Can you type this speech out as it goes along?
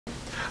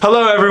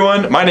Hello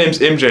everyone, my name's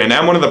MJ and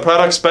I'm one of the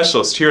product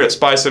specialists here at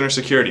Spy Center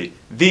Security,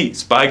 the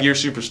Spy Gear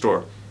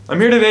SuperStore. I'm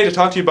here today to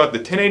talk to you about the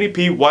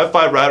 1080p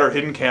Wi-Fi Router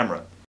Hidden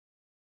Camera.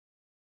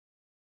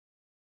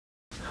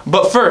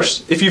 But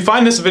first, if you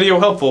find this video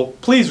helpful,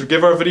 please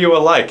give our video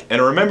a like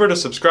and remember to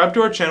subscribe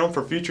to our channel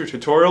for future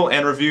tutorial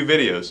and review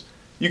videos.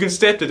 You can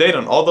stay up to date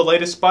on all the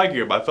latest spy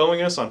gear by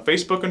following us on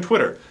Facebook and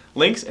Twitter,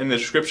 links in the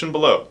description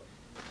below.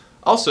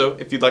 Also,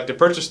 if you'd like to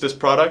purchase this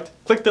product,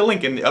 click the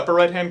link in the upper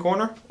right hand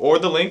corner or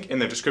the link in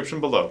the description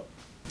below.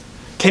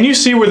 Can you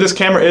see where this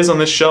camera is on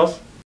this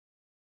shelf?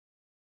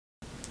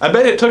 I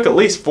bet it took at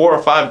least 4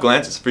 or 5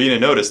 glances for you to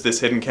notice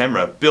this hidden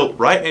camera built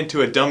right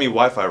into a dummy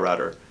Wi-Fi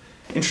router.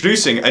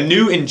 Introducing a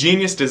new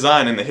ingenious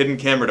design in the hidden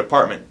camera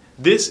department.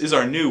 This is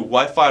our new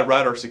Wi-Fi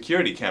router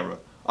security camera.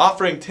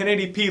 Offering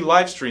 1080p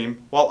live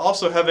stream while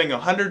also having a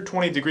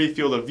 120-degree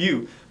field of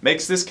view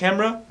makes this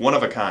camera one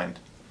of a kind.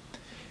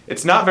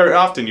 It's not very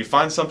often you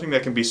find something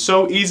that can be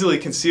so easily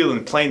concealed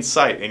in plain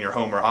sight in your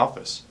home or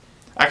office.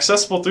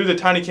 Accessible through the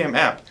TinyCam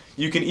app,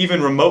 you can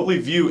even remotely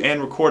view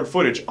and record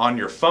footage on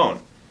your phone.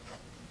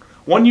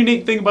 One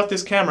unique thing about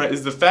this camera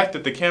is the fact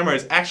that the camera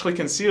is actually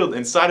concealed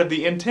inside of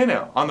the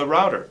antenna on the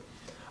router,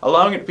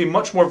 allowing it to be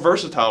much more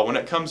versatile when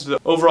it comes to the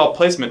overall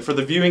placement for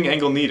the viewing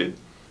angle needed.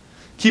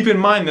 Keep in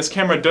mind this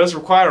camera does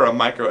require a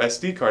micro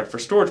SD card for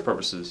storage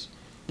purposes.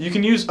 You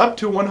can use up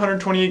to a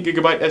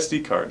 128GB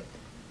SD card.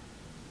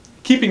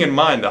 Keeping in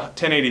mind the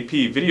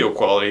 1080p video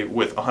quality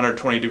with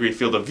 120-degree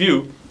field of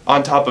view,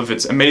 on top of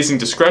its amazing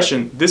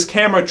discretion, this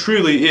camera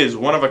truly is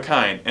one of a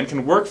kind and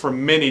can work for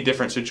many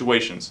different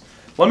situations.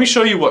 Let me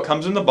show you what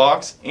comes in the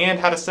box and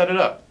how to set it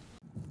up.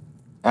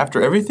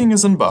 After everything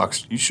is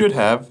unboxed, you should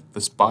have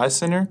the Spy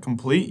Center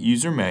Complete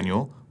User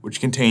Manual, which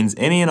contains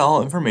any and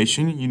all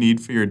information you need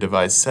for your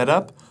device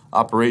setup,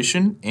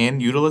 operation,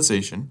 and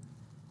utilization.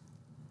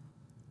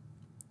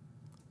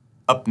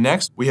 Up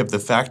next, we have the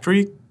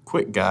Factory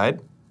Quick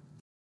Guide,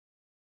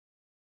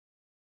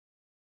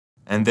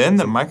 and then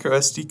the micro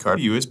SD card,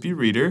 USB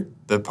reader,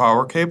 the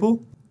power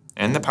cable,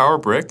 and the power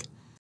brick.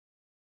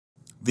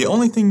 The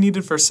only thing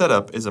needed for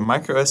setup is a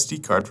micro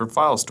SD card for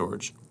file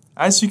storage.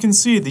 As you can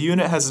see, the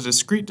unit has a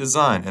discrete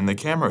design and the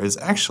camera is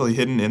actually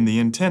hidden in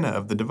the antenna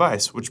of the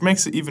device, which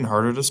makes it even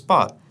harder to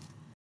spot.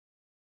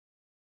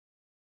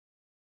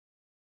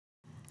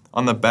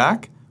 On the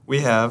back,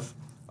 we have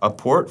a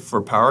port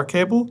for power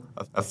cable,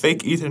 a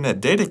fake Ethernet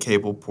data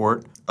cable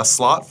port, a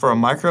slot for a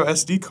micro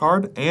SD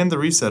card, and the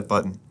reset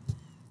button.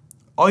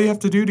 All you have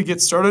to do to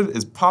get started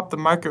is pop the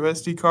micro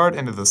SD card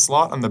into the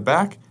slot on the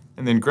back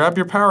and then grab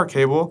your power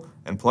cable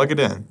and plug it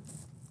in.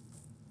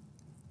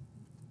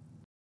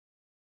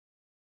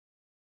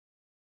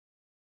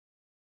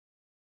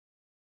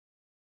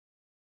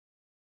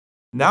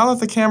 Now that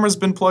the camera's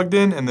been plugged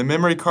in and the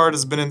memory card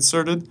has been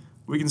inserted,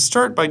 we can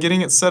start by getting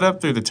it set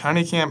up through the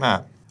TinyCam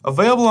app.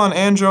 Available on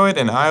Android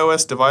and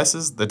iOS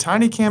devices, the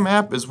TinyCam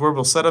app is where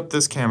we'll set up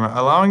this camera,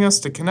 allowing us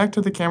to connect to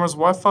the camera's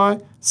Wi-Fi,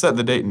 set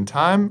the date and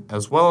time,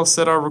 as well as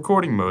set our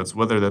recording modes,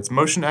 whether that's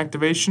motion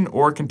activation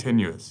or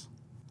continuous.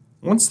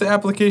 Once the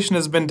application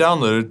has been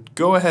downloaded,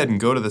 go ahead and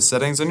go to the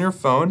settings on your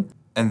phone,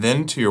 and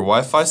then to your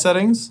Wi-Fi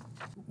settings.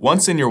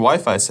 Once in your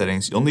Wi-Fi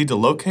settings, you'll need to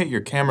locate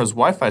your camera's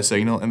Wi-Fi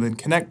signal and then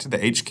connect to the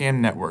HCam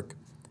network.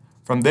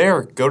 From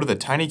there, go to the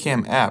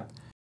TinyCam app.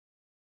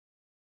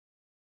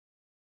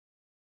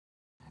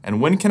 And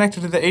when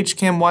connected to the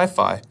HCam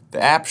Wi-Fi,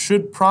 the app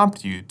should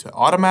prompt you to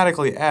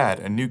automatically add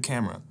a new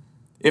camera.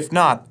 If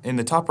not, in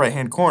the top right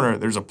hand corner,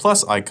 there's a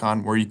plus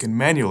icon where you can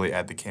manually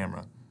add the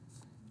camera.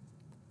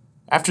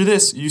 After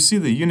this, you see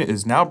the unit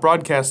is now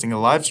broadcasting a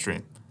live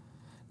stream.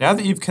 Now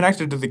that you've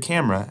connected to the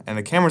camera and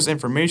the camera's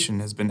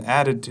information has been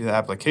added to the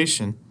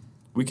application,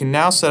 we can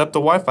now set up the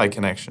Wi-Fi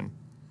connection.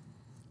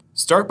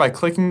 Start by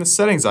clicking the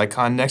settings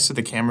icon next to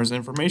the camera's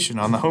information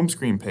on the home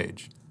screen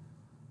page.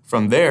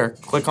 From there,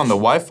 click on the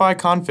Wi-Fi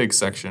config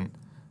section.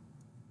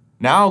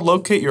 Now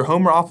locate your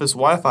home or office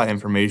Wi-Fi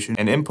information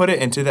and input it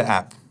into the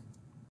app.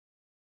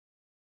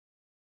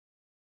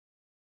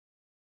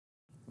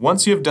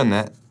 Once you have done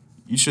that,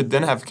 you should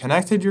then have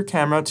connected your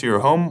camera to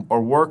your home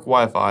or work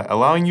Wi-Fi,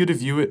 allowing you to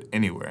view it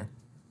anywhere.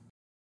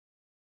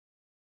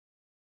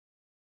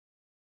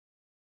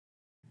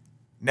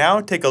 Now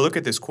take a look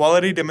at this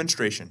quality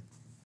demonstration.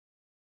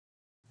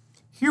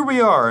 Here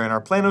we are in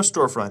our Plano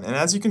storefront, and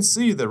as you can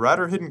see, the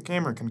router hidden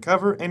camera can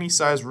cover any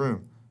size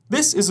room.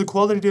 This is a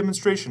quality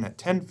demonstration at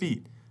 10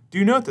 feet.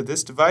 Do note that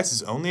this device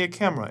is only a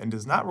camera and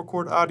does not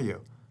record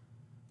audio.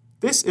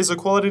 This is a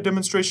quality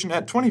demonstration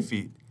at 20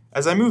 feet.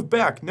 As I move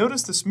back,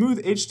 notice the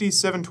smooth HD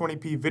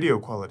 720p video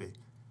quality.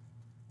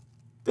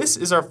 This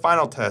is our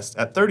final test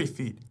at 30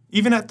 feet.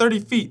 Even at 30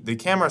 feet, the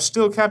camera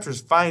still captures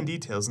fine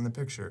details in the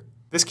picture.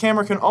 This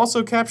camera can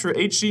also capture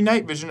HD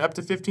night vision up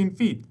to 15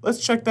 feet.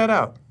 Let's check that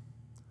out.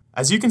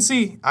 As you can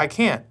see, I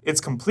can't.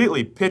 It's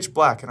completely pitch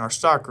black in our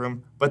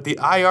stockroom, but the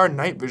IR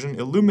night vision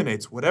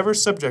illuminates whatever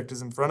subject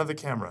is in front of the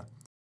camera.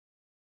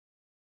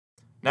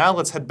 Now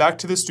let's head back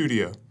to the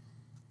studio.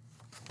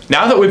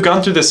 Now that we've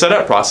gone through the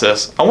setup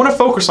process, I want to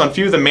focus on a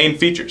few of the main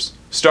features,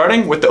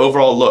 starting with the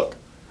overall look.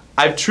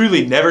 I've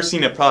truly never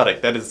seen a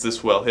product that is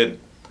this well hidden.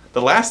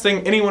 The last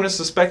thing anyone is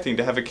suspecting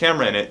to have a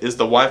camera in it is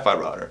the Wi-Fi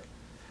router.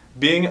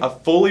 Being a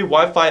fully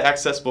Wi-Fi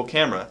accessible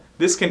camera,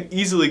 this can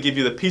easily give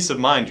you the peace of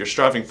mind you're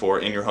striving for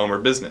in your home or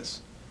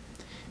business.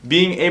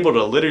 Being able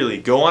to literally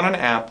go on an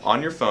app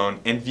on your phone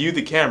and view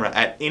the camera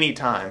at any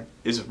time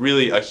is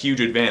really a huge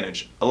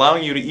advantage.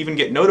 Allowing you to even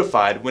get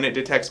notified when it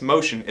detects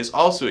motion is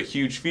also a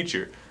huge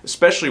feature,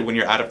 especially when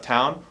you're out of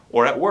town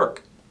or at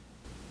work.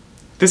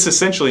 This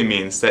essentially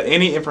means that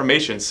any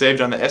information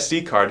saved on the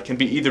SD card can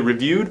be either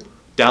reviewed,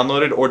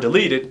 downloaded, or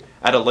deleted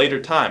at a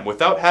later time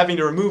without having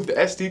to remove the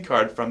SD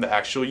card from the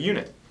actual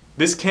unit.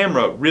 This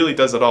camera really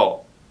does it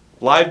all.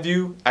 Live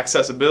view,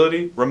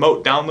 accessibility,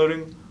 remote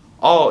downloading,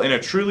 all in a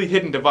truly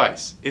hidden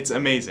device. It's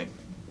amazing.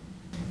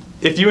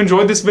 If you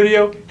enjoyed this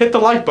video, hit the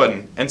like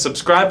button and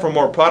subscribe for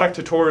more product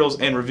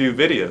tutorials and review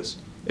videos.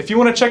 If you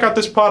want to check out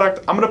this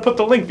product, I'm going to put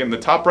the link in the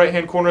top right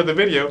hand corner of the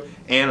video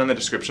and in the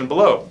description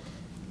below.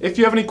 If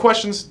you have any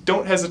questions,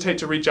 don't hesitate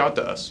to reach out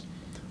to us.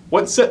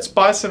 What sets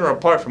Spy Center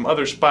apart from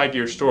other Spy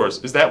Gear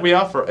stores is that we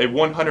offer a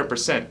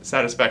 100%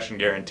 satisfaction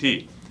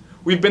guarantee.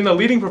 We've been the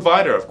leading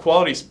provider of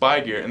quality spy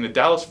gear in the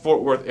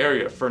Dallas-Fort Worth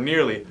area for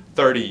nearly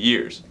 30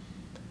 years.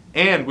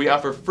 And we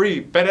offer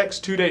free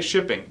FedEx 2-day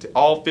shipping to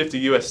all 50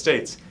 US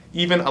states,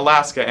 even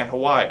Alaska and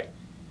Hawaii.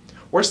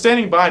 We're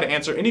standing by to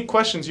answer any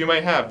questions you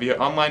may have via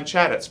online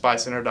chat at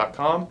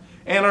spycenter.com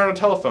and on our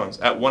telephones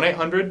at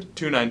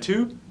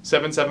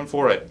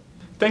 1-800-292-7748.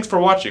 Thanks for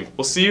watching.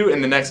 We'll see you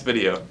in the next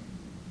video.